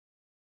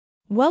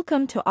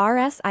Welcome to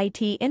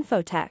RSIT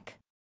Infotech.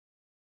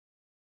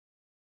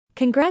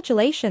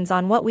 Congratulations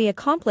on what we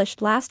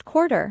accomplished last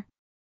quarter.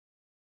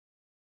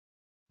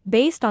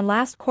 Based on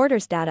last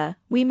quarter's data,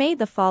 we made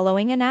the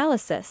following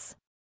analysis.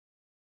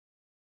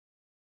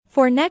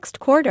 For next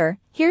quarter,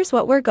 here's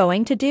what we're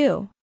going to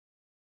do.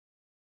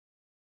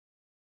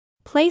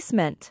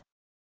 Placement.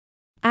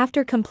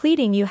 After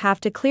completing, you have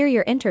to clear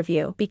your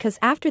interview because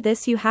after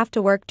this you have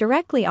to work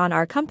directly on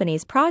our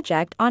company's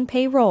project on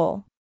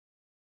payroll.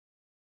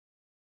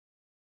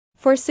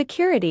 For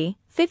security,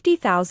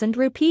 50,000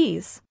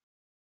 rupees.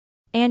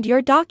 And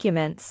your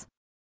documents.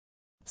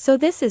 So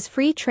this is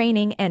free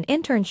training and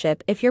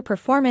internship. If your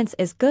performance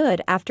is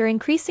good after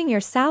increasing your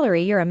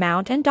salary, your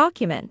amount and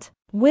document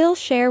we'll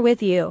share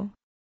with you.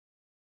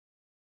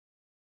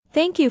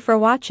 Thank you for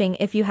watching.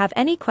 If you have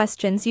any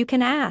questions you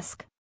can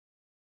ask.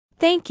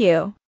 Thank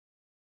you.